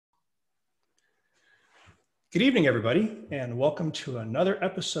Good evening, everybody, and welcome to another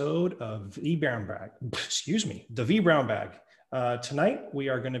episode of the vBrownBag. Excuse me, the vBrownBag. Tonight, we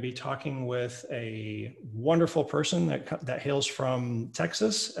are going to be talking with a wonderful person that hails from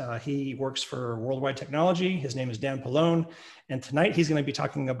Texas. He works for Worldwide Technology. His name is Dan Pallone, and tonight he's going to be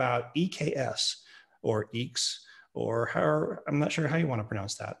talking about EKS or EKS, or I'm not sure how you want to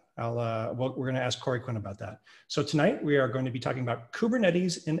pronounce that. We're going to ask Corey Quinn about that. So tonight, we are going to be talking about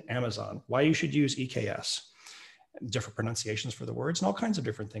Kubernetes in Amazon, why you should use EKS. Different pronunciations for the words and all kinds of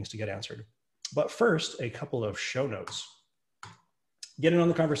different things to get answered. But first, a couple of show notes. Get in on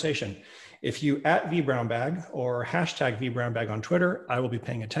the conversation. If you at vBrownBag or hashtag vBrownBag on Twitter, I will be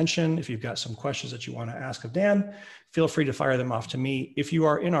paying attention. If you've got some questions that you want to ask of Dan, feel free to fire them off to me. If you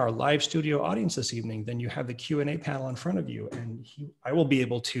are in our live studio audience this evening, then you have the Q&A panel in front of you, and I will be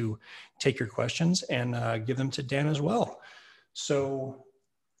able to take your questions and give them to Dan as well. So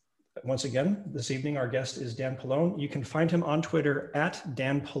once again, this evening, our guest is Dan Pallone. You can find him on Twitter at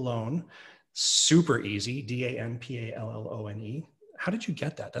Dan Pallone. Super easy, DanPallone. How did you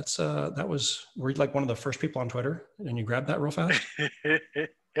get that? Were you like one of the first people on Twitter and you grabbed that real fast?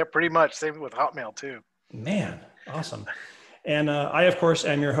 Yeah, pretty much. Same with Hotmail too. Man, awesome. And I, of course,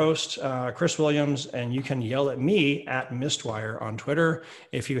 am your host, Chris Williams, and you can yell at me at Mistwire on Twitter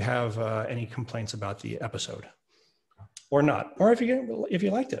if you have any complaints about the episode. Or not, or if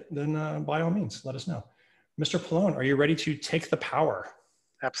you liked it, then by all means, let us know. Mr. Pallone, are you ready to take the power?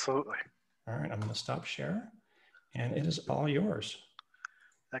 Absolutely. All right, I'm going to stop share, and it is all yours.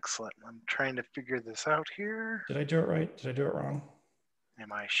 Excellent. I'm trying to figure this out here. Did I do it right? Did I do it wrong?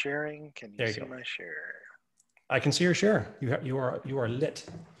 Am I sharing? Can you see my share? I can see your share. You are lit.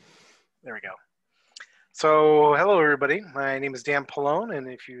 There we go. So, hello everybody. My name is Dan Pallone,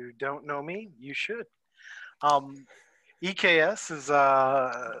 and if you don't know me, you should. EKS is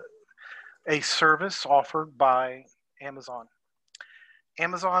a service offered by Amazon.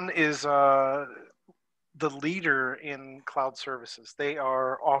 Amazon is the leader in cloud services. They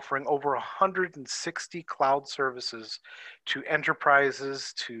are offering over 160 cloud services to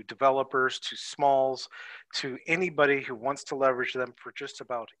enterprises, to developers, to smalls, to anybody who wants to leverage them for just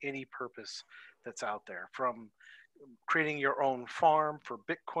about any purpose that's out there, from creating your own farm, for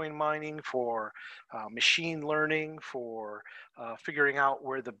Bitcoin mining, for machine learning, for figuring out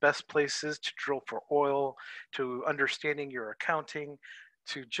where the best place is to drill for oil, to understanding your accounting,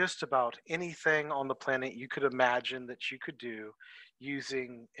 to just about anything on the planet you could imagine that you could do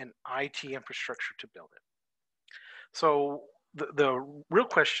using an IT infrastructure to build it. So the real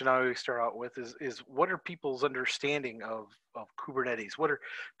question I always start out with is what are people's understanding of Kubernetes? What are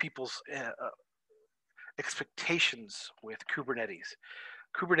people's expectations with Kubernetes?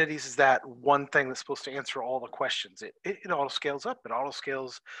 Kubernetes is that one thing that's supposed to answer all the questions. It auto scales up, it auto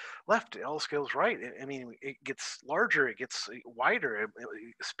scales left, it auto scales right. I mean, it gets larger, it gets wider, it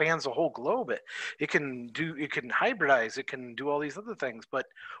spans the whole globe. It can hybridize, it can do all these other things. But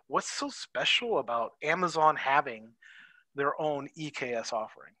what's so special about Amazon having their own EKS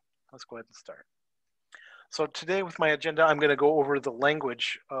offering? Let's go ahead and start. So today with my agenda, I'm going to go over the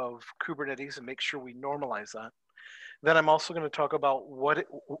language of Kubernetes and make sure we normalize that. Then I'm also going to talk about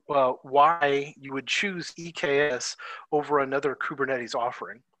why you would choose EKS over another Kubernetes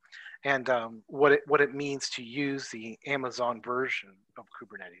offering, and what it means to use the Amazon version of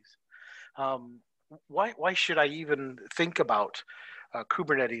Kubernetes. Why should I even think about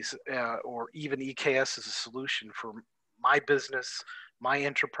Kubernetes or even EKS as a solution for my business, my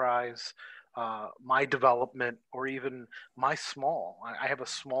enterprise, my development, or even my small. I have a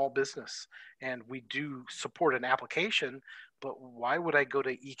small business and we do support an application, but why would I go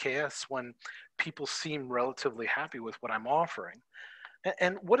to EKS when people seem relatively happy with what I'm offering?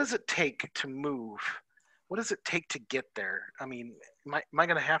 And what does it take to move? What does it take to get there? I mean, am I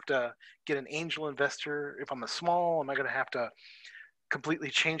going to have to get an angel investor if I'm a small? Am I going to have to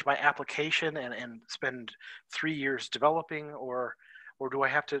completely change my application and spend 3 years developing, or do I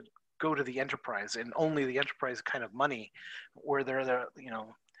have to go to the enterprise and only the enterprise kind of money, where they're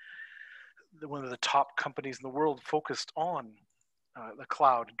one of the top companies in the world focused on the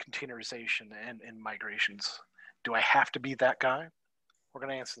cloud containerization and migrations? Do I have to be that guy? We're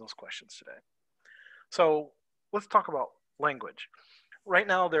going to answer those questions today. So let's talk about language. Right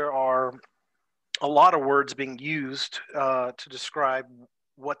now, there are a lot of words being used to describe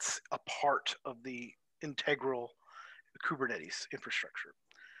what's a part of the integral Kubernetes infrastructure.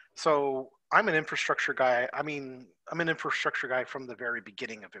 So I'm an infrastructure guy. I mean, I'm an infrastructure guy from the very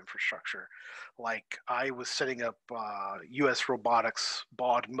beginning of infrastructure. Like, I was setting up US robotics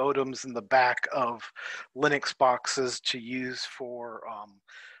baud modems in the back of Linux boxes to use for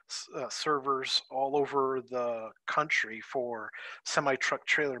servers all over the country for semi-truck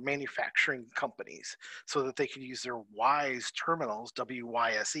trailer manufacturing companies so that they could use their WISE terminals,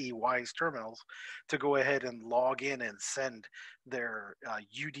 WYSE, WISE terminals, to go ahead and log in and send their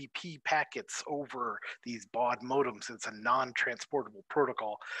UDP packets over these baud modems. It's a non-transportable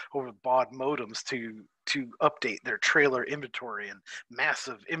protocol over baud modems to update their trailer inventory and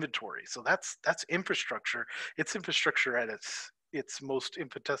massive inventory. So that's infrastructure. It's infrastructure at its most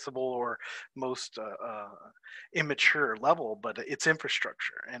infinitesimal or most immature level, but it's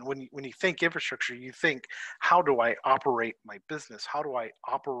infrastructure. And when you think infrastructure, you think, how do I operate my business? How do I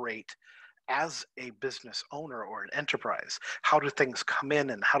operate as a business owner or an enterprise? How do things come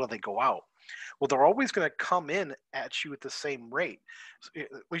in and how do they go out? Well, they're always going to come in at you at the same rate. At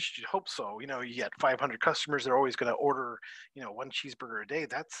least you hope so. You get 500 customers, they're always going to order, one cheeseburger a day.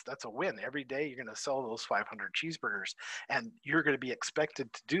 That's a win. Every day you're going to sell those 500 cheeseburgers, and you're going to be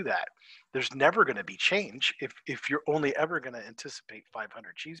expected to do that. There's never going to be change if you're only ever going to anticipate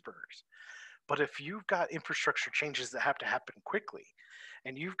 500 cheeseburgers. But if you've got infrastructure changes that have to happen quickly,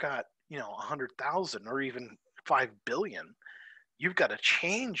 and you've got 100,000 or even 5 billion, you've got to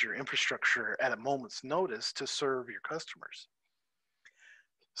change your infrastructure at a moment's notice to serve your customers.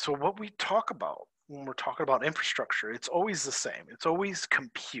 So what we talk about when we're talking about infrastructure, it's always the same. It's always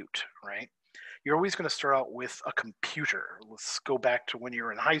compute, right? You're always going to start out with a computer. Let's go back to when you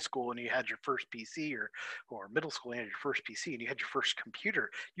were in high school and you had your first PC, or middle school and you had your first PC and you had your first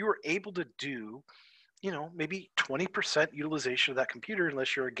computer. You were able to do maybe 20% utilization of that computer,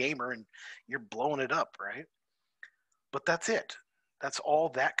 unless you're a gamer and you're blowing it up, right? But that's it. That's all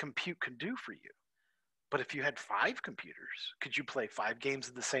that compute can do for you. But if you had 5 computers, could you play 5 games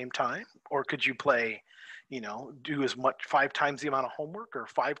at the same time? Or could you play, do as much 5 times the amount of homework, or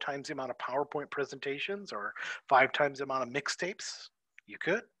 5 times the amount of PowerPoint presentations, or 5 times the amount of mixtapes? You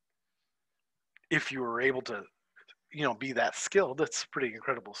could. If you were able to, be that skilled. That's pretty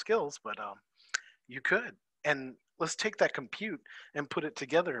incredible skills, but you could. And let's take that compute and put it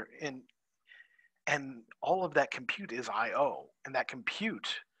together, and all of that compute is I/O, and that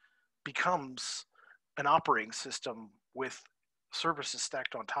compute becomes an operating system with services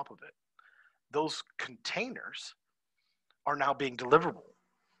stacked on top of it. Those containers are now being deliverable.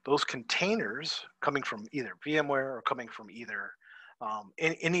 Those containers coming from either VMware or coming from either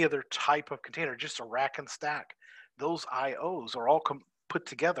any other type of container, just a rack and stack. Those I/Os are all put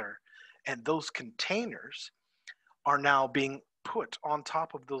together, and those containers are now being put on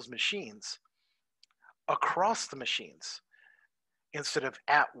top of those machines, across the machines, instead of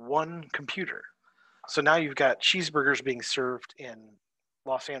at one computer. So now you've got cheeseburgers being served in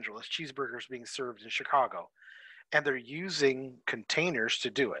Los Angeles, cheeseburgers being served in Chicago, and they're using containers to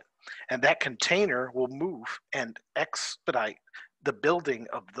do it. And that container will move and expedite the building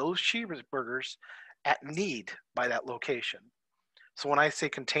of those cheeseburgers at need by that location. So when I say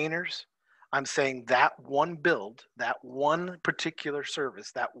containers, I'm saying that one build, that one particular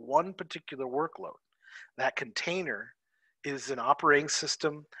service, that one particular workload, that container is an operating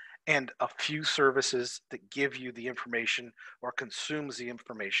system and a few services that give you the information or consumes the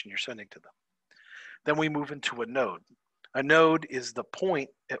information you're sending to them. Then we move into a node. A node is the point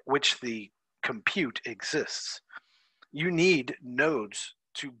at which the compute exists. You need nodes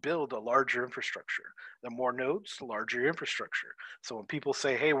to build a larger infrastructure. The more nodes, the larger your infrastructure. So when people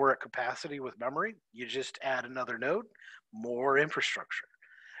say, hey, we're at capacity with memory, you just add another node, more infrastructure.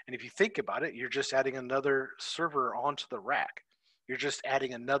 And if you think about it, you're just adding another server onto the rack. You're just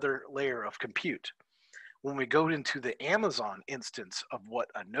adding another layer of compute. When we go into the Amazon instance of what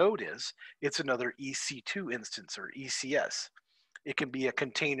a node is, it's another EC2 instance or ECS. It can be a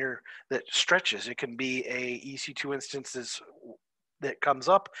container that stretches. It can be a EC2 instance that comes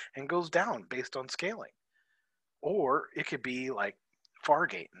up and goes down based on scaling. Or it could be like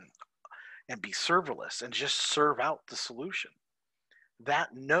Fargate and be serverless and just serve out the solution.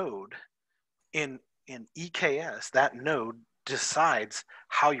 That node in EKS, that node decides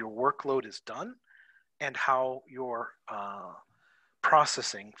how your workload is done and how your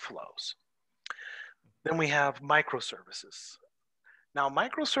processing flows. Then we have microservices. Now,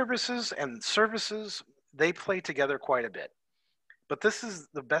 microservices and services, they play together quite a bit. But this is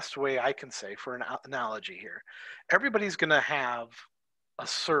the best way I can say for an analogy here. Everybody's going to have a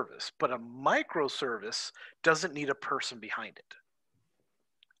service, but a microservice doesn't need a person behind it.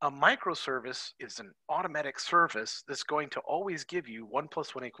 A microservice is an automatic service that's going to always give you 1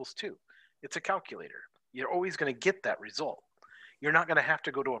 + 1 = 2. It's a calculator. You're always going to get that result. You're not going to have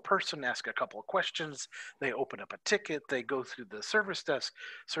to go to a person, ask a couple of questions. They open up a ticket. They go through the service desk.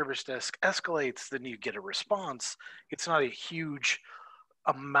 Service desk escalates. Then you get a response. It's not a huge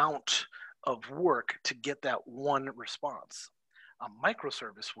amount of work to get that one response. A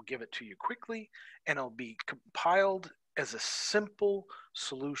microservice will give it to you quickly, and it'll be compiled as a simple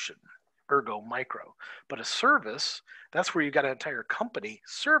solution, ergo micro. But a service, that's where you got an entire company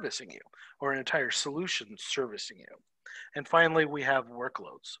servicing you, or an entire solution servicing you. And finally, we have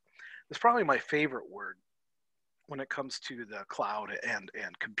workloads. It's probably my favorite word when it comes to the cloud and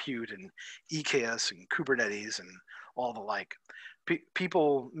compute and EKS and Kubernetes and all the like.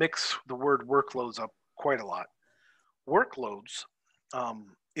 People mix the word workloads up quite a lot. Workloads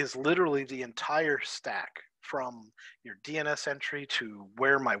is literally the entire stack, from your DNS entry to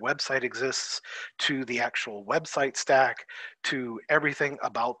where my website exists, to the actual website stack, to everything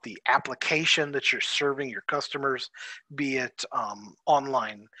about the application that you're serving your customers, be it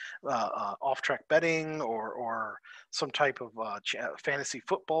online off-track betting or some type of fantasy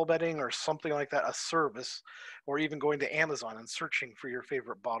football betting or something like that, a service, or even going to Amazon and searching for your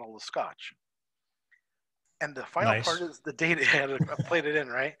favorite bottle of scotch. And the final part is the data. I played it in,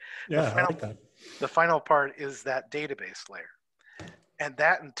 right? Yeah, I like that. The final part is that database layer. And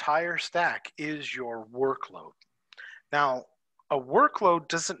that entire stack is your workload. Now, a workload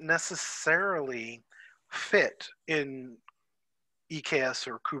doesn't necessarily fit in EKS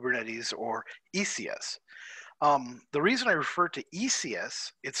or Kubernetes or ECS. The reason I refer to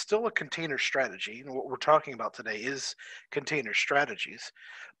ECS, it's still a container strategy. And what we're talking about today is container strategies.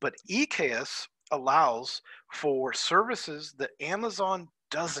 But EKS allows for services that Amazon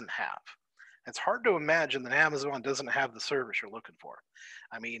doesn't have. It's hard to imagine that Amazon doesn't have the service you're looking for.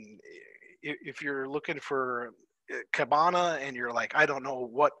 I mean, if you're looking for Kibana and you're like, I don't know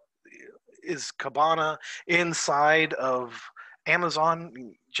what is Kibana inside of Amazon,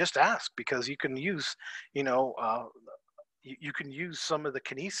 just ask, because you can use, you can use some of the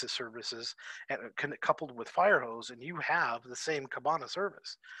Kinesis services and coupled with Firehose, and you have the same Kibana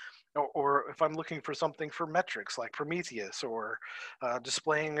service. Or if I'm looking for something for metrics like Prometheus, or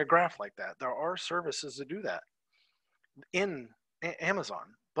displaying a graph like that, there are services that do that in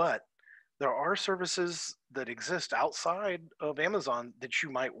Amazon. But there are services that exist outside of Amazon that you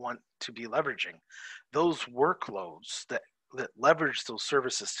might want to be leveraging. Those workloads that leverage those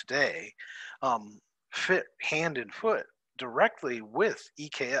services today fit hand and foot directly with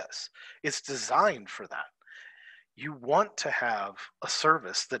EKS. It's designed for that. You want to have a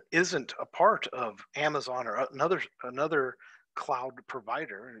service that isn't a part of Amazon or another cloud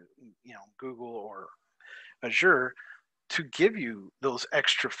provider, Google or Azure, to give you those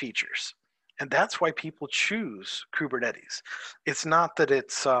extra features. And that's why people choose Kubernetes. It's not that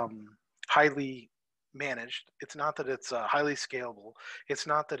it's highly managed. It's not that it's highly scalable. It's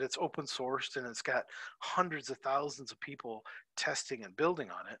not that it's open sourced and it's got hundreds of thousands of people testing and building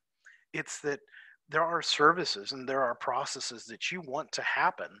on it. It's that there are services and there are processes that you want to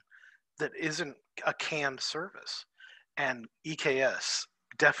happen that isn't a canned service. And EKS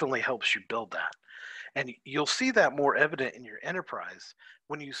definitely helps you build that. And you'll see that more evident in your enterprise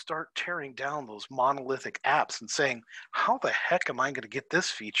when you start tearing down those monolithic apps and saying, how the heck am I going to get this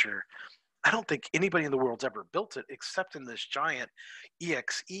feature? I don't think anybody in the world's ever built it except in this giant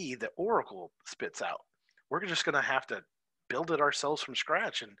EXE that Oracle spits out. We're just going to have to build it ourselves from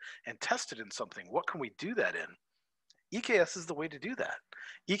scratch and test it in something. What can we do that in? EKS is the way to do that.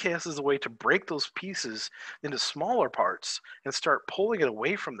 EKS is the way to break those pieces into smaller parts and start pulling it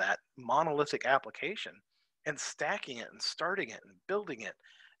away from that monolithic application and stacking it and starting it and building it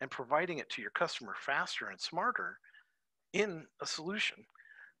and providing it to your customer faster and smarter in a solution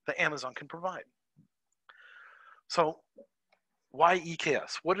that Amazon can provide. So why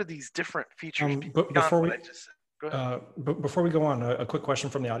EKS? What are these different features before what I just said? Go ahead. Before we go on, a quick question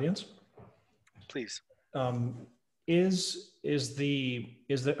from the audience. Please. Is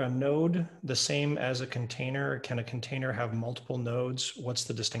a node the same as a container? Can a container have multiple nodes? What's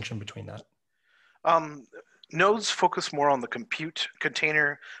the distinction between that? Nodes focus more on the compute.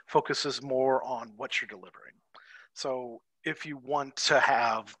 Container focuses more on what you're delivering. So if you want to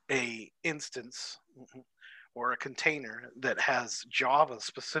have a instance or a container that has Java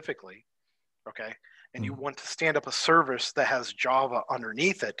specifically, okay, and you want to stand up a service that has Java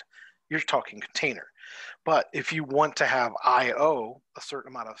underneath it, you're talking container. But if you want to have I/O, a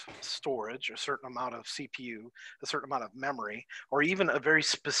certain amount of storage, a certain amount of CPU, a certain amount of memory, or even a very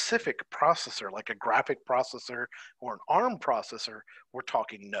specific processor, like a graphic processor or an ARM processor, we're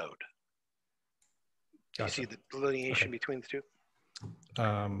talking node. Do you see the delineation between the two?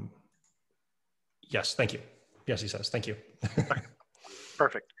 Yes, thank you. Yes, he says, thank you.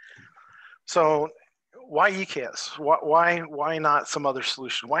 Perfect. So why EKS? Why not some other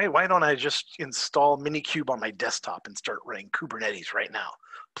solution? Why don't I just install Minikube on my desktop and start running Kubernetes right now?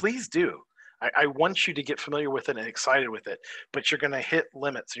 Please do. I want you to get familiar with it and excited with it, but you're going to hit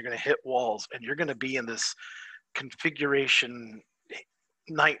limits, you're going to hit walls, and you're going to be in this configuration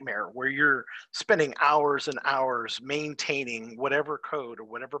nightmare where you're spending hours and hours maintaining whatever code or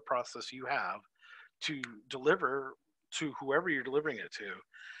whatever process you have to deliver to whoever you're delivering it to.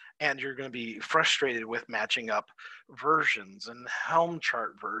 And you're going to be frustrated with matching up versions and Helm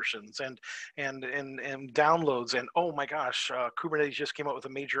chart versions and downloads, and oh my gosh, Kubernetes just came out with a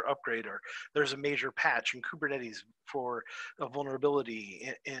major upgrade, or there's a major patch in Kubernetes for a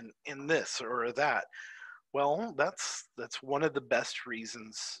vulnerability in this or that. Well, that's one of the best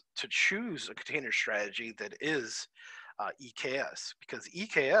reasons to choose a container strategy that is EKS, because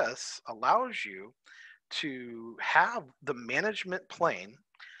EKS allows you to have the management plane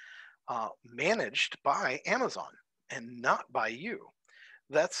managed by Amazon and not by you.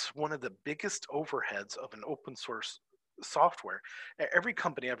 That's one of the biggest overheads of an open source software. Every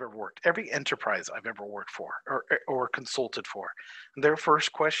company I've ever worked, every enterprise I've ever worked for or consulted for, their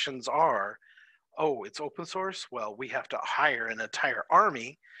first questions are, oh, it's open source? Well, we have to hire an entire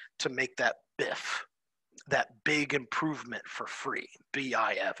army to make that BIF, that big improvement for free,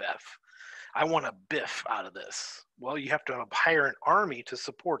 BIFF. I want a BIF out of this. Well, you have to hire an army to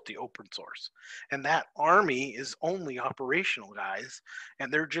support the open source. And that army is only operational guys,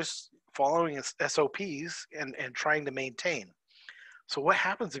 and they're just following SOPs and trying to maintain. So what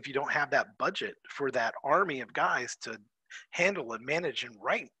happens if you don't have that budget for that army of guys to handle and manage and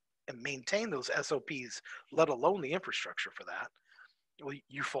write and maintain those SOPs, let alone the infrastructure for that? Well,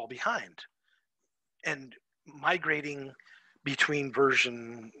 you fall behind. And migrating between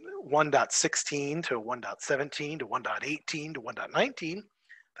version 1.16 to 1.17 to 1.18 to 1.19,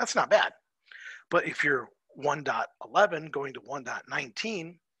 that's not bad. But if you're 1.11 going to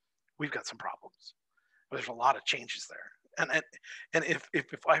 1.19, we've got some problems. There's a lot of changes there. And if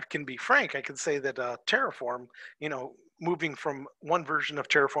I can be frank, I can say that Terraform, moving from one version of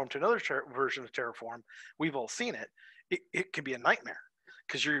Terraform to another version of Terraform, we've all seen it. It can be a nightmare,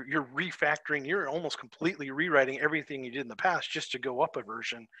 because you're refactoring, you're almost completely rewriting everything you did in the past just to go up a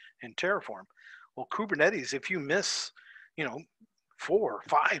version in Terraform. Well, Kubernetes, if you miss, 4,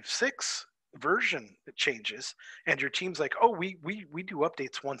 5, 6 version changes, and your team's like, oh, we do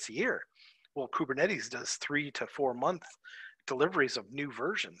updates once a year. Well, Kubernetes does 3 to 4 month deliveries of new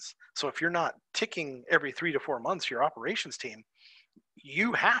versions. So if you're not ticking every 3 to 4 months, your operations team,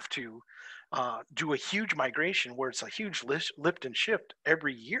 you have to do a huge migration where it's a huge lift and shift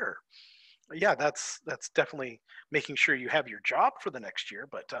every year. Yeah, that's definitely making sure you have your job for the next year,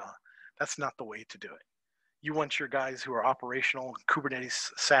 but that's not the way to do it. You want your guys who are operational, Kubernetes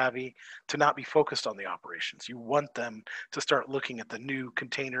savvy, to not be focused on the operations. You want them to start looking at the new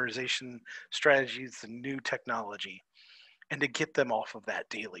containerization strategies, the new technology, and to get them off of that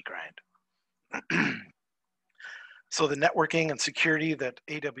daily grind. So the networking and security that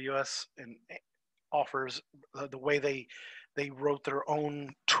AWS offers, the way they wrote their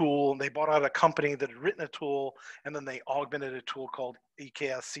own tool, they bought out a company that had written a tool, and then they augmented a tool called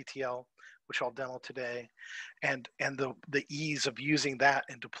EKS CTL, which I'll demo today, and the ease of using that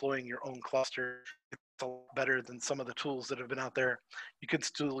and deploying your own cluster. It's a lot better than some of the tools that have been out there. You can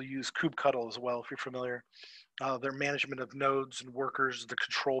still use kubectl as well if you're familiar. Their management of nodes and workers, the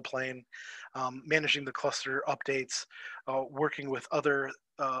control plane, managing the cluster updates, working with other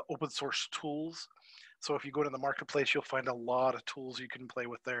open source tools. So if you go to the marketplace, you'll find a lot of tools you can play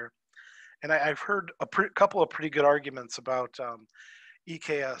with there. And I've heard a couple of pretty good arguments about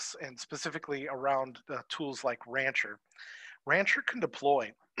EKS, and specifically around tools like Rancher. Rancher can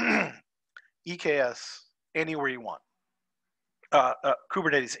deploy EKS anywhere you want.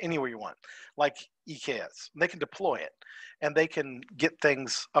 Kubernetes anywhere you want, like EKS. They can deploy it and they can get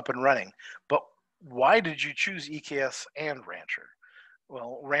things up and running. But why did you choose EKS and Rancher?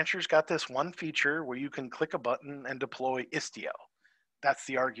 Well, Rancher's got this one feature where you can click a button and deploy Istio. That's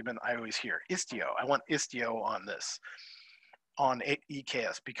the argument I always hear. Istio. I want Istio on this, on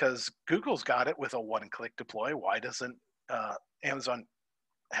EKS, because Google's got it with a one-click deploy. Why doesn't Amazon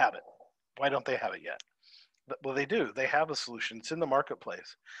have it? Why don't they have it yet? Well, they do. They have a solution. It's in the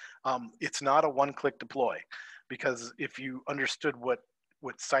marketplace. It's not a one-click deploy, because if you understood what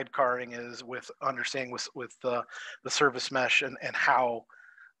sidecaring is, with understanding with the service mesh and how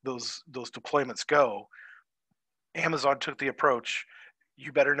those deployments go, Amazon took the approach,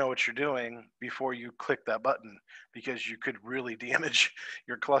 you better know what you're doing before you click that button, because you could really damage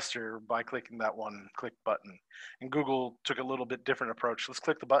your cluster by clicking that one click button. And Google took a little bit different approach. Let's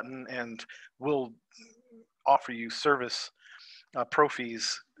click the button and we'll offer you service pro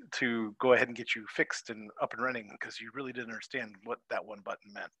fees to go ahead and get you fixed and up and running because you really didn't understand what that one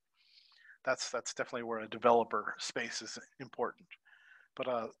button meant. That's definitely where a developer space is important.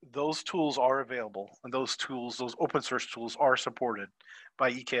 But those tools are available, and those tools, those open source tools, are supported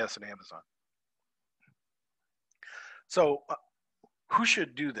by EKS and Amazon. So who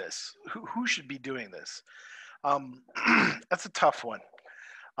should do this? Who should be doing this? That's a tough one.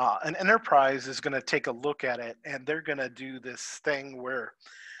 An enterprise is going to take a look at it, and they're going to do this thing where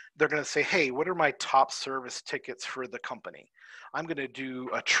they're going to say, hey, what are my top service tickets for the company? I'm going to do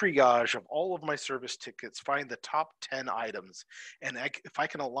a triage of all of my service tickets, find the top 10 items. And if I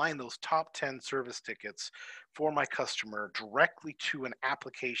can align those top 10 service tickets for my customer directly to an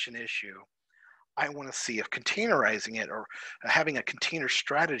application issue, I want to see if containerizing it or having a container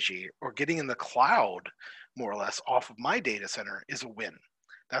strategy or getting in the cloud, more or less, off of my data center is a win.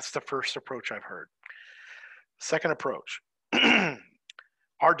 That's the first approach I've heard. Second approach.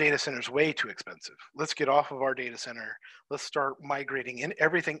 Our data center is way too expensive. Let's get off of our data center. Let's start migrating in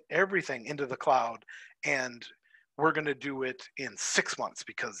everything into the cloud, and we're going to do it in 6 months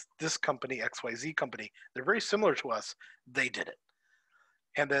because this company, XYZ company, they're very similar to us. They did it.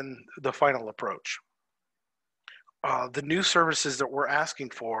 And then the final approach. The new services that we're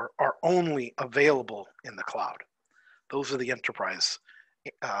asking for are only available in the cloud. Those are the enterprise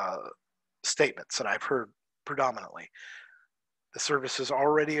statements that I've heard predominantly. The service is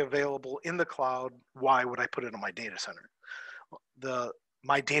already available in the cloud. Why would I put it on my data center?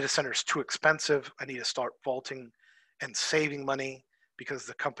 My data center is too expensive. I need to start vaulting and saving money because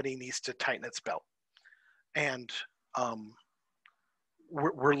the company needs to tighten its belt. And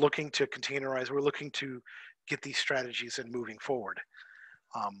we're looking to containerize. We're looking to get these strategies and moving forward,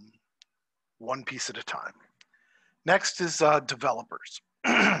 one piece at a time. Next is developers.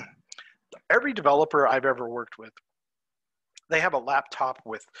 Every developer I've ever worked with, they have a laptop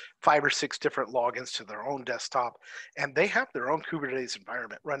with 5 or 6 different logins to their own desktop, and they have their own Kubernetes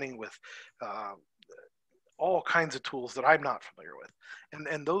environment running with all kinds of tools that I'm not familiar with.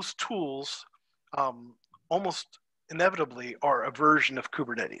 And those tools almost inevitably are a version of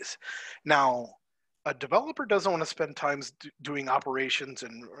Kubernetes. Now, a developer doesn't want to spend time doing operations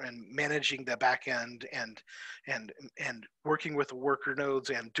and managing the back end and working with the worker nodes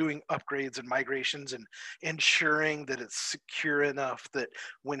and doing upgrades and migrations and ensuring that it's secure enough that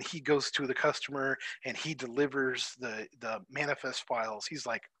when he goes to the customer and he delivers the manifest files, he's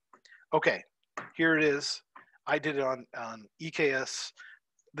like, okay, here it is. I did it on EKS.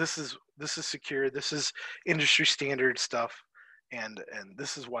 This is secure. This is industry standard stuff, and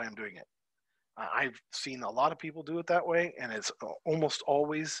this is why I'm doing it. I've seen a lot of people do it that way, and it's almost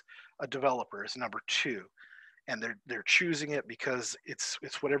always a developer is number 2, and they're choosing it because it's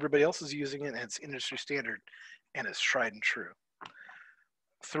what everybody else is using it, and it's industry standard, and it's tried and true.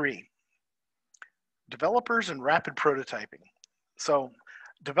 3, developers and rapid prototyping. So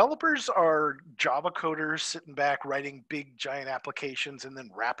developers are Java coders sitting back writing big giant applications and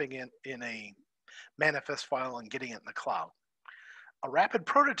then wrapping it in a manifest file and getting it in the cloud. A rapid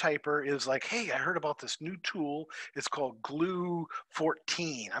prototyper is like, hey, I heard about this new tool. It's called Glue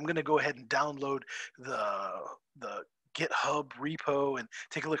 14. I'm going to go ahead and download the GitHub repo and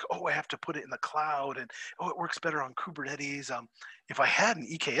take a look. Oh, I have to put it in the cloud, and oh, it works better on Kubernetes. If I had an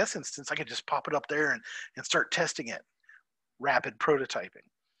EKS instance, I could just pop it up there and start testing it. Rapid prototyping.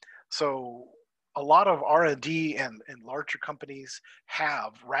 So a lot of R&D and larger companies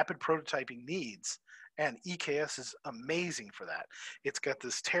have rapid prototyping needs. And EKS is amazing for that. It's got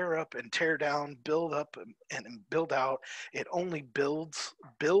this tear up and tear down, build up and build out. It only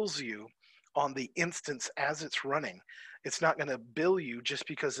bills you on the instance as it's running. It's not going to bill you just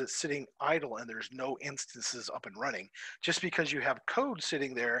because it's sitting idle and there's no instances up and running. Just because you have code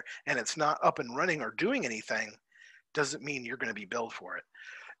sitting there and it's not up and running or doing anything doesn't mean you're going to be billed for it.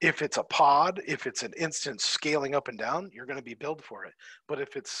 If it's a pod, if it's an instance scaling up and down, you're going to be billed for it. But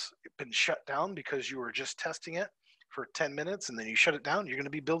if it's been shut down because you were just testing it for 10 minutes and then you shut it down, you're going to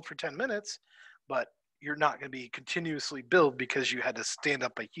be billed for 10 minutes, but you're not going to be continuously billed because you had to stand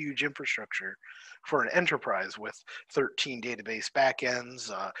up a huge infrastructure for an enterprise with 13 database backends,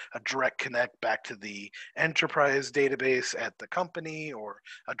 a direct connect back to the enterprise database at the company, or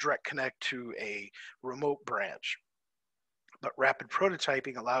a direct connect to a remote branch. But rapid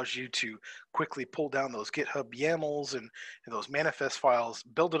prototyping allows you to quickly pull down those GitHub YAMLs and those manifest files,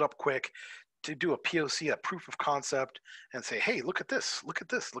 build it up quick to do a POC, a proof of concept, and say, hey, look at this,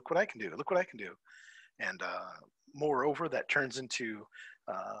 look what I can do, look what I can do. And moreover, that turns into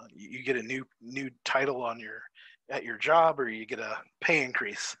You get a new title on at your job, or you get a pay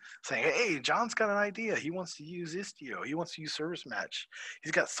increase saying, hey, John's got an idea. He wants to use Istio. He wants to use Service Match.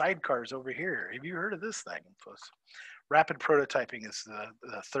 He's got sidecars over here. Have you heard of this thing? Rapid prototyping is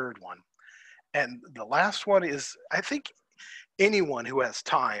the third one. And the last one is, I think, anyone who has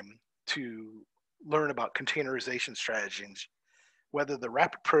time to learn about containerization strategies, whether they're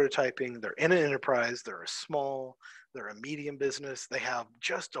rapid prototyping, they're in an enterprise, they're a small, they're a medium business, they have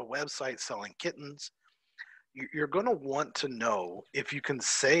just a website selling kittens, you're going to want to know if you can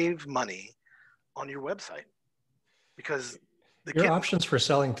save money on your website, because your options for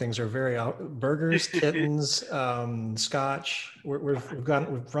selling things are very burgers, kittens, scotch.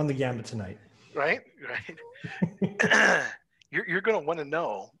 We've run the gamut tonight. Right. You're going to want to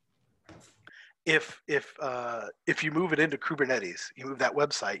know if you move it into Kubernetes, you move that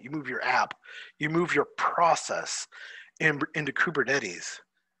website, you move your app, you move your process into Kubernetes,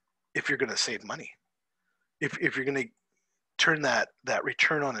 if you're going to save money, if you're going to turn that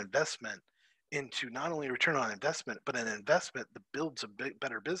return on investment into not only a return on investment, but an investment that builds a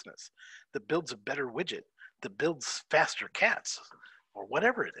better business, that builds a better widget, that builds faster cats, or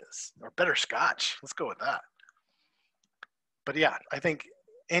whatever it is, or better scotch. Let's go with that. But yeah, I think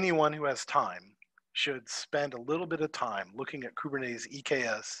anyone who has time should spend a little bit of time looking at Kubernetes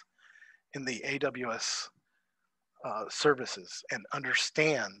EKS in the AWS services and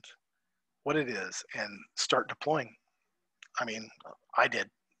understand what it is and start deploying. I mean, I did,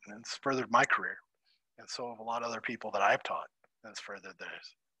 and it's furthered my career, and so have a lot of other people that I've taught, and it's furthered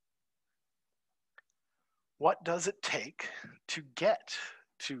theirs. What does it take to get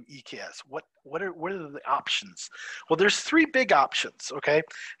to EKS? What are the options? Well, there's three big options, okay?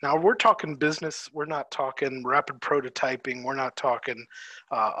 Now, we're talking business. We're not talking rapid prototyping. We're not talking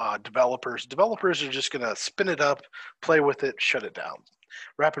developers. Developers are just going to spin it up, play with it, shut it down.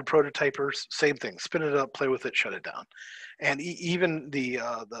 Rapid prototypers, same thing. Spin it up, play with it, shut it down. And even the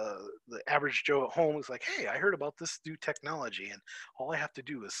average Joe at home is like, hey, I heard about this new technology, and all I have to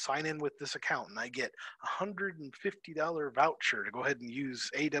do is sign in with this account, and I get $150 voucher to go ahead and use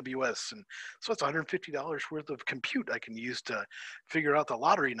AWS. And so it's $150 worth of compute I can use to figure out the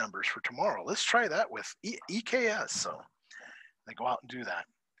lottery numbers for tomorrow. Let's try that with EKS. So they go out and do that.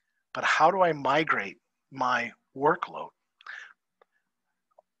 But how do I migrate my workload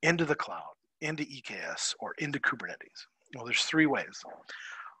into the cloud, into EKS, or into Kubernetes? Well, there's three ways.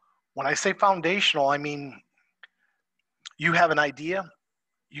 When I say foundational, I mean you have an idea,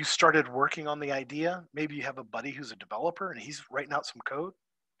 you started working on the idea, maybe you have a buddy who's a developer and he's writing out some code,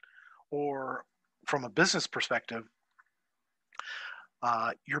 or from a business perspective,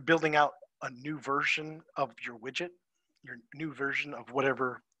 you're building out a new version of your widget, your new version of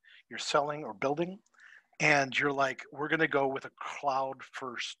whatever you're selling or building, and you're like, we're going to go with a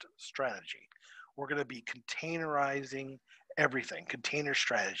cloud-first strategy. We're going to be containerizing everything, container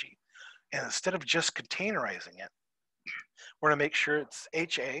strategy. And instead of just containerizing it, we're going to make sure it's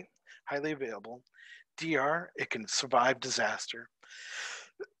HA, highly available, DR, it can survive disaster.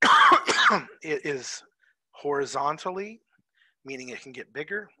 It is horizontally, meaning it can get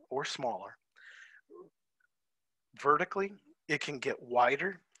bigger or smaller. Vertically, it can get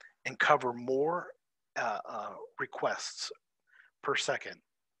wider and cover more requests per second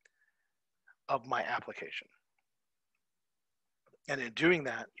of my application. And in doing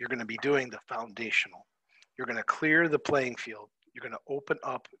that, you're going to be doing the foundational. You're going to clear the playing field. You're going to open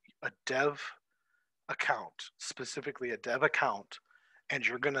up a dev account, specifically a dev account, and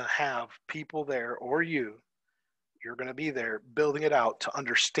you're going to have people there, or you're going to be there building it out to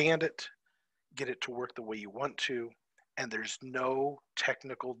understand it, get it to work the way you want to, and there's no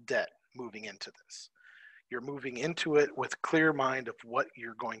technical debt moving into this. You're moving into it with a clear mind of what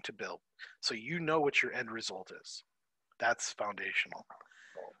you're going to build. So you know what your end result is. That's foundational.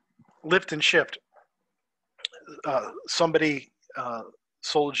 Lift and shift. Somebody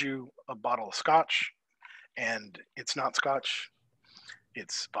sold you a bottle of scotch, and it's not scotch,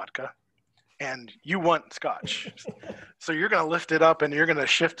 it's vodka, and you want scotch. So you're going to lift it up and you're going to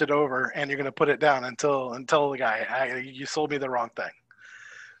shift it over and you're going to put it down until the guy, you sold me the wrong thing.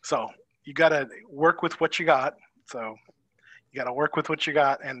 So you got to work with what you got. So you got to work with what you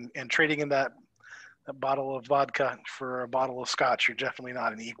got, and trading in that bottle of vodka for a bottle of scotch, you're definitely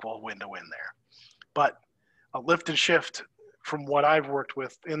not an equal win-to-win there. But a lift and shift from what I've worked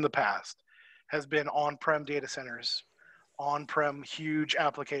with in the past has been on-prem data centers, on-prem huge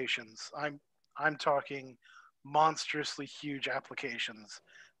applications. I'm talking monstrously huge applications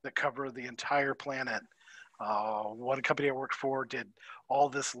that cover the entire planet. One company I worked for did all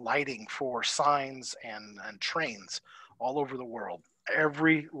this lighting for signs and trains all over the world.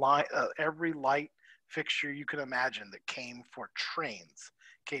 every light fixture you can imagine that came for trains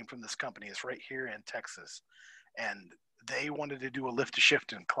came from this company. It's right here in Texas, and they wanted to do a lift to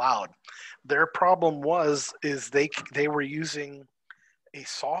shift in cloud. Their problem is they were using a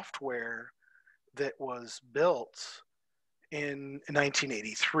software that was built in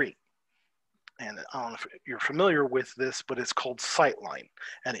 1983. And I don't know if you're familiar with this, but it's called Sightline,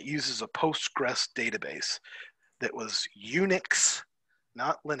 and it uses a Postgres database that was Unix,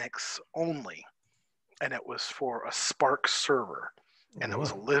 not Linux only, and it was for a Spark server, and it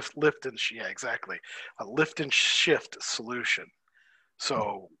was a lift and exactly, a lift and shift solution.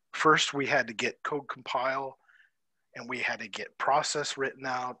 So first we had to get code compile, and we had to get process written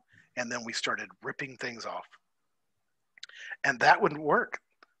out, and then we started ripping things off, and that wouldn't work.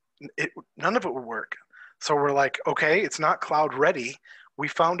 None of it would work. So we're like, okay, it's not cloud ready. We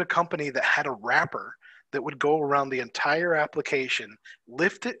found a company that had a wrapper that would go around the entire application,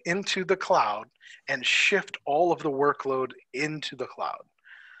 lift it into the cloud, and shift all of the workload into the cloud.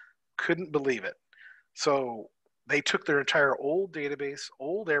 Couldn't believe it. So they took their entire old database,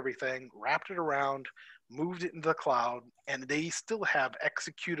 old everything, wrapped it around, moved it into the cloud, and they still have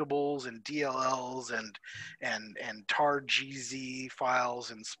executables and DLLs and tar GZ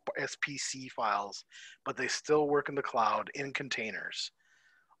files and SPC files, but they still work in the cloud in containers.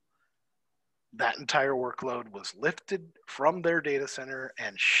 That entire workload was lifted from their data center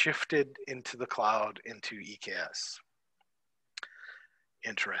and shifted into the cloud into EKS.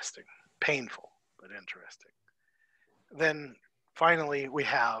 Interesting. Painful, but interesting. Then finally, we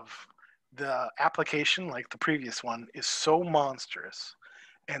have the application, like the previous one, is so monstrous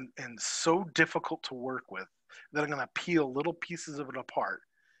and so difficult to work with that I'm going to peel little pieces of it apart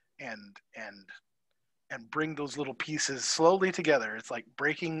and bring those little pieces slowly together. It's like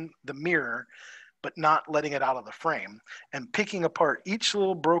breaking the mirror, but not letting it out of the frame, and picking apart each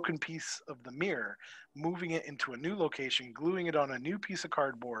little broken piece of the mirror, moving it into a new location, gluing it on a new piece of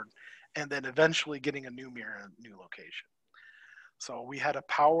cardboard, and then eventually getting a new mirror in a new location. So we had a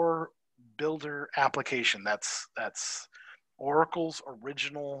Power Builder application. That's Oracle's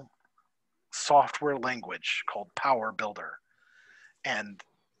original software language called Power Builder. And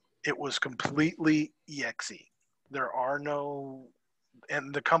it was completely EXE. There are no,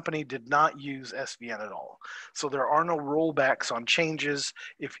 and the company did not use SVN at all. So there are no rollbacks on changes.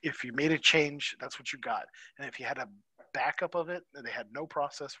 If you made a change, that's what you got. And if you had a backup of it, they had no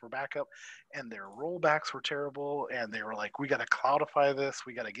process for backup, and their rollbacks were terrible. And they were like, we got to cloudify this.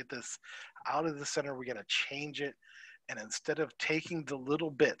 We got to get this out of the center. We got to change it. And instead of taking the little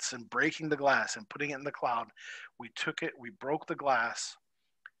bits and breaking the glass and putting it in the cloud, we took it, we broke the glass,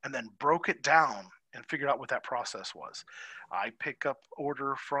 and then broke it down and figured out what that process was. I pick up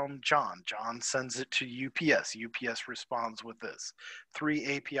order from John. John sends it to UPS. UPS responds with this.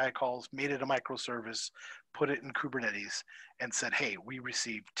 3 API calls, made it a microservice, put it in Kubernetes, and said, hey, we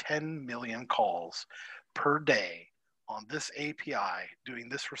received 10 million calls per day on this API doing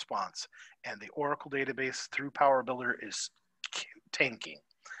this response, and the Oracle database through Power Builder is tanking.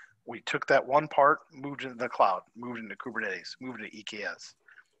 We took that one part, moved into the cloud, moved into Kubernetes, moved into EKS.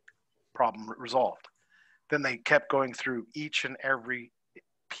 Problem resolved. Then they kept going through each and every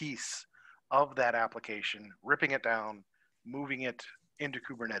piece of that application, ripping it down, moving it into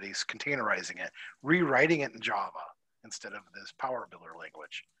Kubernetes, containerizing it, rewriting it in Java instead of this Power Builder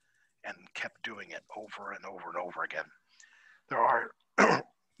language, and kept doing it over and over and over again. There are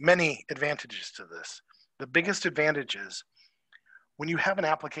many advantages to this. The biggest advantage is when you have an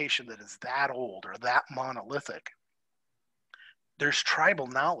application that is that old or that monolithic, there's tribal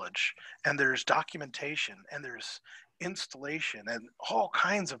knowledge, and there's documentation, and there's installation, and all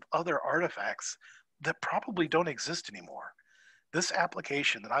kinds of other artifacts that probably don't exist anymore. This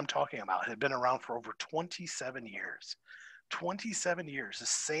application that I'm talking about had been around for over 27 years. 27 years, the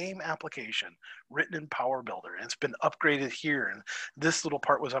same application written in Power Builder, and it's been upgraded here, and this little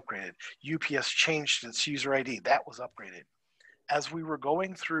part was upgraded. UPS changed its user ID, that was upgraded. As we were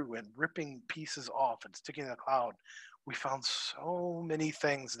going through and ripping pieces off and sticking in the cloud, we found so many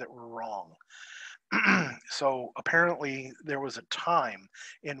things that were wrong. So apparently there was a time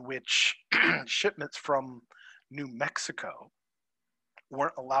in which shipments from New Mexico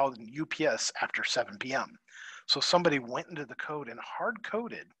weren't allowed in UPS after 7 p.m. So somebody went into the code and hard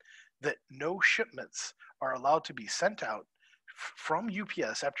coded that no shipments are allowed to be sent out from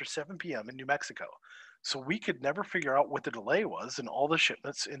UPS after 7 p.m. in New Mexico. So we could never figure out what the delay was in all the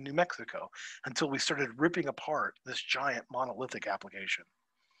shipments in New Mexico until we started ripping apart this giant monolithic application.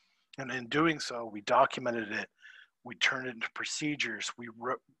 And in doing so, we documented it, we turned it into procedures, we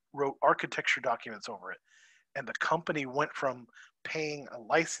wrote architecture documents over it. And the company went from paying a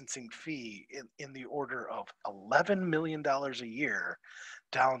licensing fee in the order of $11 million a year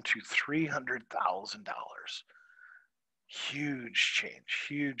down to $300,000. Huge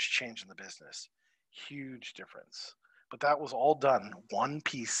change in the business, huge difference. But that was all done one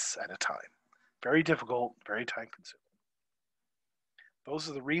piece at a time. Very difficult, very time consuming. Those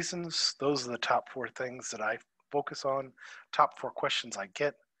are the reasons, those are the top 4 things that I focus on, top 4 questions I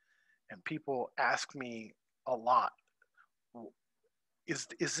get. And people ask me a lot, is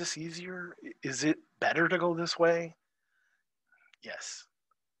this easier? Is it better to go this way? Yes,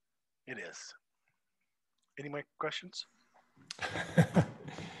 it is. Any more questions?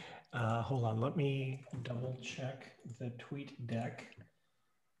 Hold on, let me double check the tweet deck.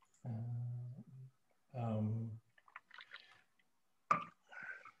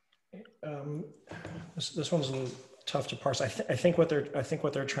 This one's a little tough to parse. I think what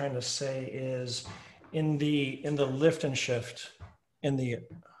they're trying to say is in the lift and shift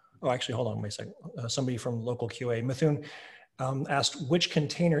actually, hold on, wait a second. Somebody from local QA, Mithun, asked which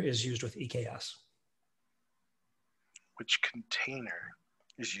container is used with EKS. Which container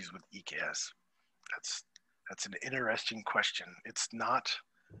is used with EKS? That's an interesting question. It's not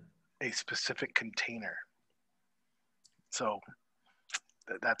a specific container. So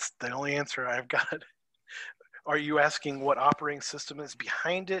that's the only answer I've got. Are you asking what operating system is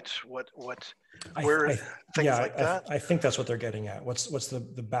behind it? That? I think that's what they're getting at. What's the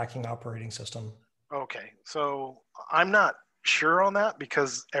backing operating system? Okay, so I'm not sure on that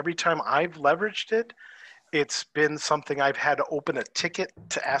because every time I've leveraged it, it's been something I've had to open a ticket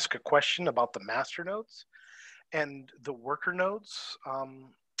to ask a question about the master nodes and the worker nodes.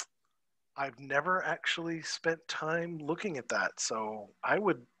 I've never actually spent time looking at that. So I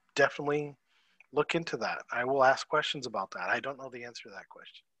would definitely look into that. I will ask questions about that. I don't know the answer to that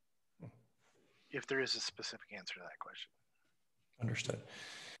question. If there is a specific answer to that question. Understood.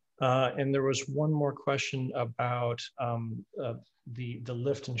 And there was one more question about the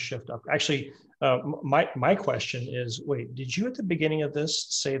lift and shift up. Actually, my question is, wait, did you at the beginning of this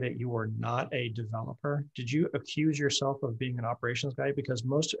say that you were not a developer? Did you accuse yourself of being an operations guy? Because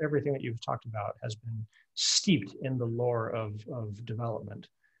most everything that you've talked about has been steeped in the lore of development.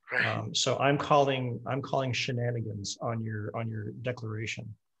 Right. So I'm calling shenanigans on your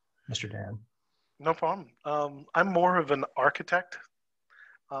declaration, Mr. Dan. No problem. I'm more of an architect.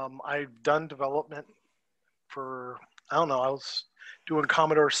 I've done development for, I don't know, I was doing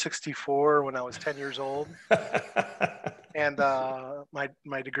Commodore 64 when I was 10 years old. And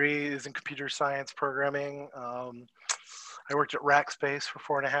my degree is in computer science programming. I worked at Rackspace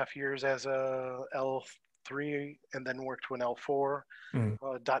for 4.5 years as a L3 and then worked to an L4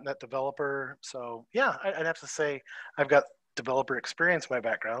 .NET developer. So yeah, I'd have to say I've got developer experience in my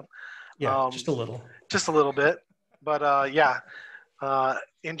background. Yeah, just a little. Just a little bit. But yeah,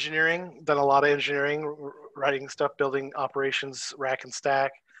 engineering, done a lot of engineering, writing stuff, building operations, rack and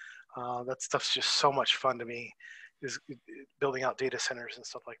stack. That stuff's just so much fun to me, is building out data centers and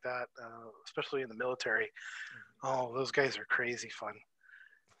stuff like that, especially in the military. Oh, those guys are crazy fun.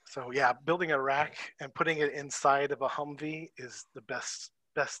 So yeah, building a rack and putting it inside of a Humvee is the best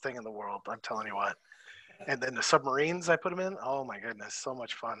thing in the world. I'm telling you what. And then the submarines I put them in, oh my goodness, so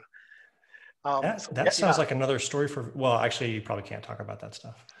much fun. That sounds like another story for, well, actually you probably can't talk about that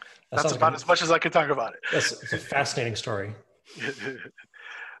stuff. That's about as much as I could talk about it. It's a fascinating story.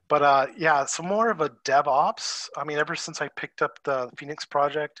 But yeah, so more of a DevOps. I mean, ever since I picked up the Phoenix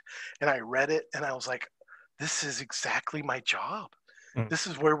project and I read it and I was like, this is exactly my job. This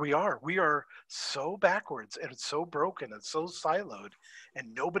is where we are. We are so backwards and so broken and so siloed,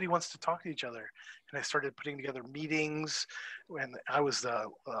 and nobody wants to talk to each other. And I started putting together meetings when I was the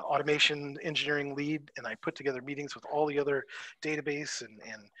automation engineering lead, and I put together meetings with all the other database and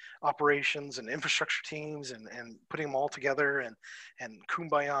operations and infrastructure teams and putting them all together and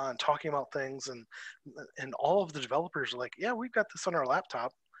kumbaya and talking about things. And all of the developers are like, yeah, we've got this on our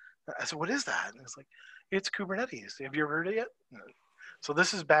laptop. I said, what is that? And it's like, it's Kubernetes. Have you ever heard of it yet? So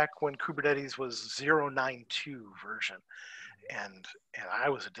this is back when Kubernetes was 0.9.2 version, and I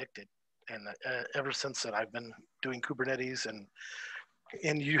was addicted. And ever since then, I've been doing Kubernetes,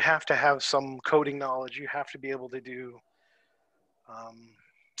 and you have to have some coding knowledge. You have to be able to do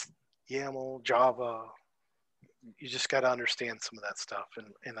YAML, Java. You just got to understand some of that stuff.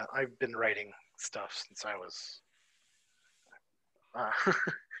 And I've been writing stuff since I was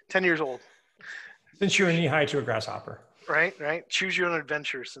 10 years old. Since you were knee high to a grasshopper. Right. Choose your own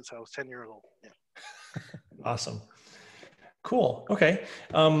adventure since I was 10 years old. Yeah. Awesome. Cool. Okay.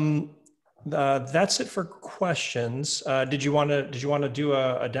 That's it for questions. Did you want to do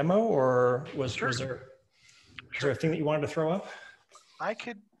a demo, or was there? Is there a thing that you wanted to throw up? I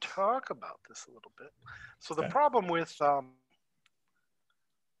could talk about this a little bit. So the Okay. problem with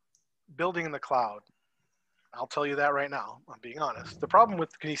building in the cloud, I'll tell you that right now, I'm being honest. The problem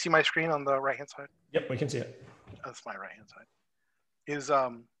with, can you see my screen on the right-hand side? Yep, we can see it. That's my right-hand side. Is,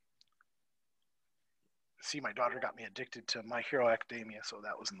 see, my daughter got me addicted to My Hero Academia, so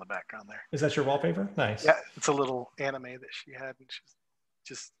that was in the background there. Is that your wallpaper? Nice. Yeah, it's a little anime that she had, and she's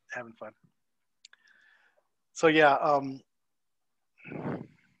just having fun. So yeah,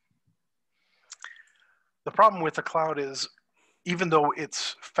 the problem with the cloud is, even though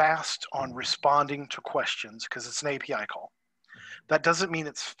it's fast on responding to questions, because it's an API call, that doesn't mean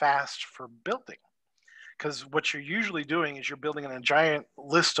it's fast for building. Because what you're usually doing is you're building in a giant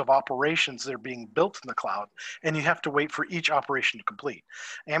list of operations that are being built in the cloud, and you have to wait for each operation to complete.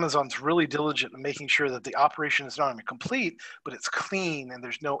 Amazon's really diligent in making sure that the operation is not only complete, but it's clean and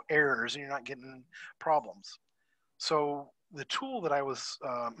there's no errors and you're not getting problems. So the tool that I was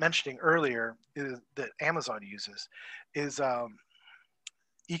mentioning earlier that Amazon uses is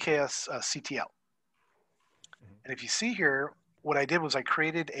EKS CTL. And if you see here, what I did was I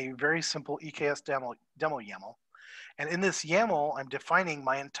created a very simple EKS demo YAML. And in this YAML, I'm defining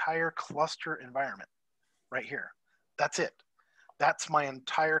my entire cluster environment right here. That's it. That's my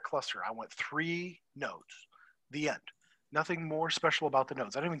entire cluster. I want 3 nodes, the end. Nothing more special about the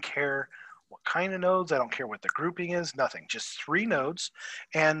nodes. I don't even care what kind of nodes. I don't care what the grouping is, nothing. Just 3 nodes.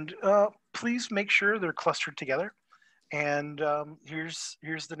 And please make sure they're clustered together. And here's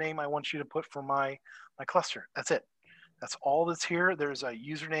the name I want you to put for my cluster. That's it. That's all that's here. There's a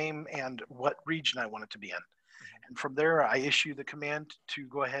username and what region I want it to be in. And from there, I issue the command to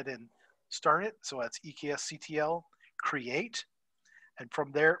go ahead and start it. So that's EKSCTL create. And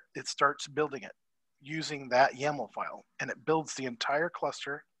from there, it starts building it using that YAML file. And it builds the entire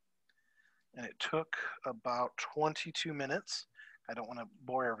cluster. And it took about 22 minutes. I don't want to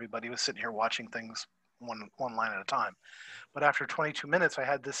bore everybody with sitting here watching things one line at a time. But after 22 minutes, I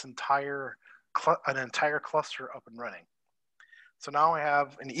had this entire cluster up and running. So now I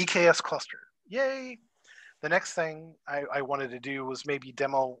have an EKS cluster. Yay! The next thing I wanted to do was maybe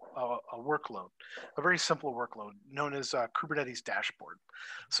demo a workload, a very simple workload known as Kubernetes dashboard.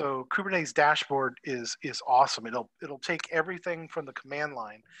 So Kubernetes dashboard is awesome. It'll take everything from the command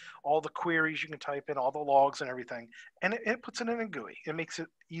line, all the queries you can type in, all the logs and everything, and it puts it in a GUI. It makes it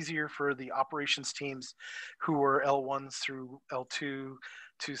easier for the operations teams who are L1s through L2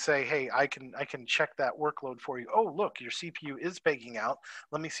 to say, hey, I can check that workload for you. Oh, look, your CPU is begging out.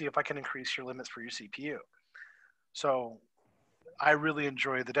 Let me see if I can increase your limits for your CPU. So I really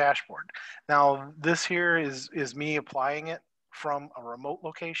enjoy the dashboard. Now, this here is me applying it from a remote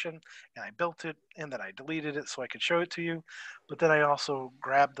location, and I built it, and then I deleted it so I could show it to you. But then I also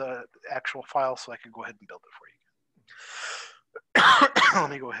grabbed the actual file so I could go ahead and build it for you. Let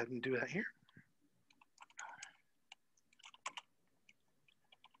me go ahead and do that here.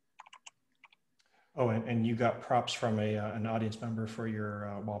 Oh, and you got props from an audience member for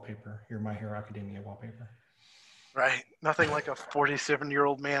your wallpaper, your My Hero Academia wallpaper. Right. Nothing like a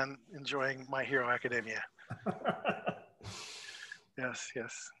 47-year-old man enjoying My Hero Academia. Yes,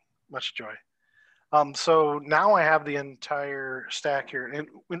 yes. Much joy. So now I have the entire stack here.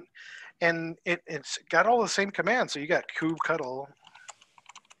 And it's got all the same commands. So you got kubectl,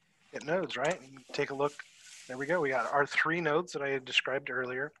 get nodes, right? And take a look. There we go. We got our 3 nodes that I had described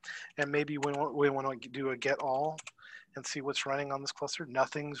earlier. And maybe we want to do a get all and see what's running on this cluster.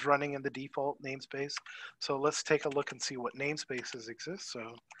 Nothing's running in the default namespace. So let's take a look and see what namespaces exist.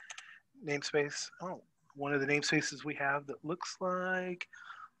 So namespace, one of the namespaces we have that looks like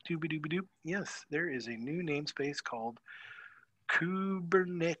doobie-doobie-doop. Yes, there is a new namespace called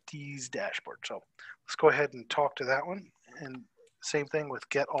Kubernetes Dashboard. So let's go ahead and talk to that one. And same thing with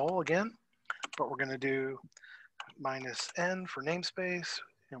get all again, but we're gonna do -n for namespace,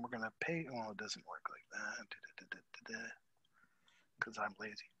 and we're gonna pay, well, it doesn't work like that. Because I'm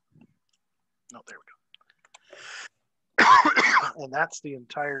lazy. No, there we go. And that's the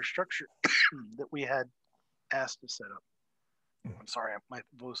entire structure that we had asked to set up. I'm sorry, my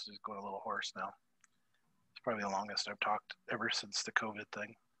voice is going a little hoarse now. It's probably the longest I've talked ever since the COVID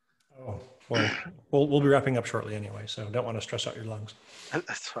thing. Oh, well, we'll be wrapping up shortly anyway, so don't want to stress out your lungs.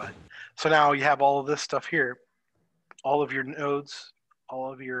 That's fine. So now you have all of this stuff here, all of your nodes,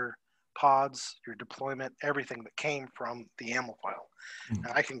 all of your pods, your deployment, everything that came from the YAML file. And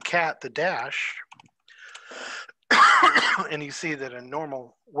I can cat the dash, and you see that a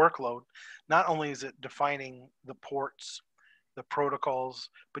normal workload, not only is it defining the ports, the protocols,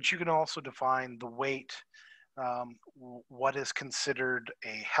 but you can also define the weight, what is considered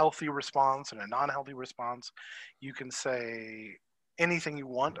a healthy response and a non-healthy response. You can say anything you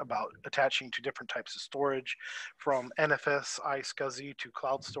want about attaching to different types of storage, from NFS, iSCSI to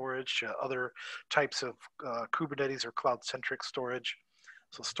cloud storage to other types of Kubernetes or cloud-centric storage.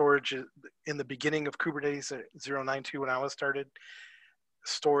 So storage in the beginning of Kubernetes at 0.9.2 when I was started,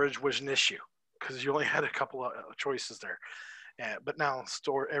 storage was an issue because you only had a couple of choices there. But now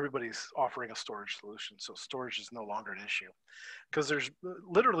everybody's offering a storage solution, so storage is no longer an issue because there's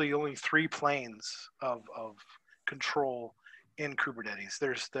literally only 3 planes of control in Kubernetes.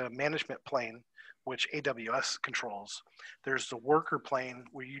 There's the management plane, which AWS controls. There's the worker plane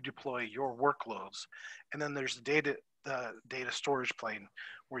where you deploy your workloads, and then there's the data storage plane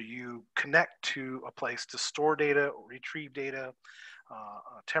where you connect to a place to store data, or retrieve data,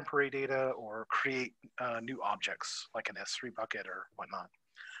 temporary data, or create new objects like an S3 bucket or whatnot.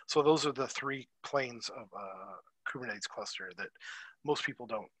 So those are the 3 planes of Kubernetes cluster that most people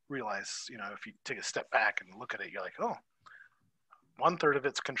don't realize. You know, if you take a step back and look at it, you're like, oh, 1/3 of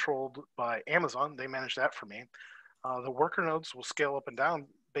it's controlled by Amazon. They manage that for me. The worker nodes will scale up and down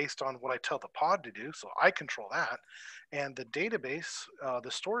based on what I tell the pod to do, so I control that. And the database, the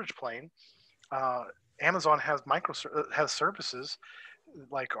storage plane, Amazon has services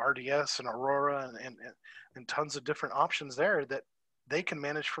like RDS and Aurora and tons of different options there that they can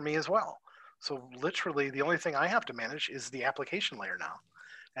manage for me as well. So literally the only thing I have to manage is the application layer now.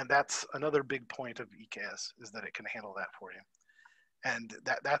 And that's another big point of EKS, is that it can handle that for you. And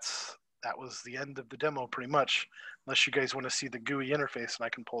that was the end of the demo pretty much, unless you guys want to see the GUI interface, and I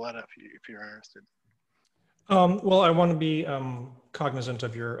can pull that up if you're interested. Well, I want to be cognizant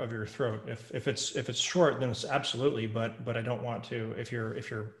of your throat. If it's short, then it's absolutely. But I don't want to. If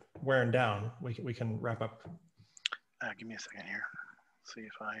you're wearing down, we can wrap up. Give me a second here. See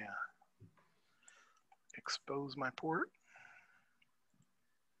if I expose my port.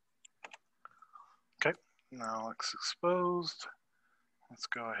 Okay, now it's exposed. Let's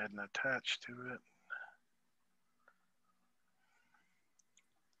go ahead and attach to it.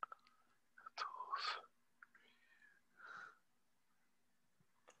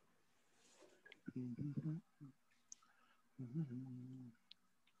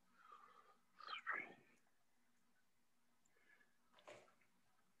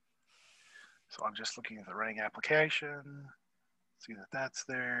 So I'm just looking at the running application, see that that's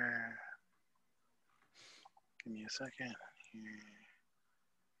there. Give me a second.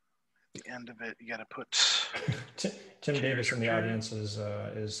 At the end of it, you got to put. Tim Davis in the audience is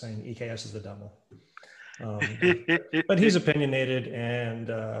saying EKS is the devil. But he's opinionated, and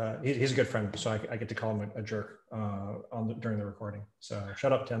he's a good friend, so I get to call him a jerk during the recording. So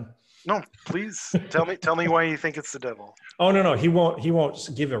shut up, Tim. No, please tell me why you think it's the devil. Oh no, he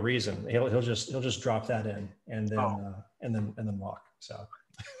won't give a reason. He'll just drop that in and then and then walk. So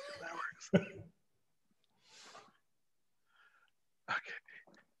that works. Okay,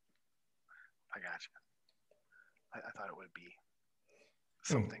 I got you. I thought it would be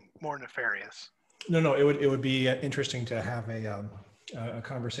something more nefarious. No, it would be interesting to have a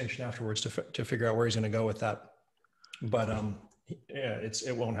conversation afterwards to figure out where he's going to go with that. But yeah,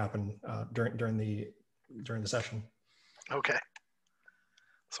 it won't happen during the session. Okay.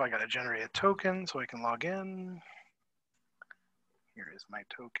 So I got to generate a token so I can log in. Here is my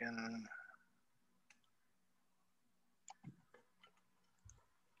token.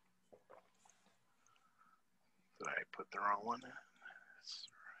 Did I put the wrong one in? That's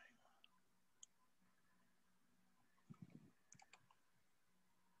right.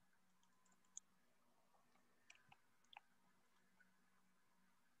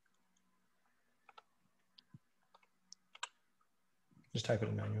 Just type it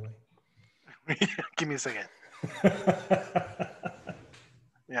in manually. Give me a second.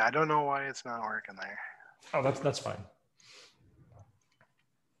 Yeah, I don't know why it's not working there. Oh, that's fine.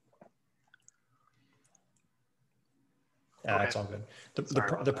 Yeah, okay. That's all good.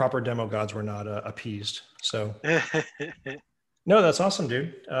 The proper demo gods were not appeased. So no, that's awesome,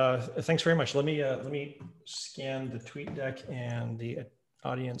 dude. Thanks very much. Let me scan the tweet deck and the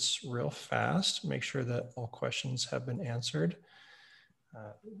audience real fast. Make sure that all questions have been answered.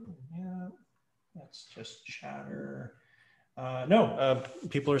 Yeah, that's just chatter. No,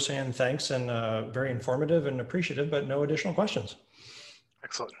 people are saying thanks and very informative and appreciative, but no additional questions.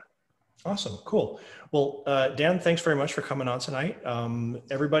 Excellent. Awesome. Cool. Well, Dan, thanks very much for coming on tonight.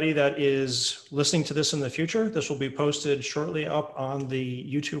 Everybody that is listening to this in the future, this will be posted shortly up on the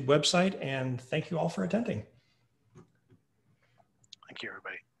YouTube website, and thank you all for attending. Thank you,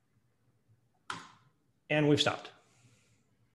 everybody. And we've stopped.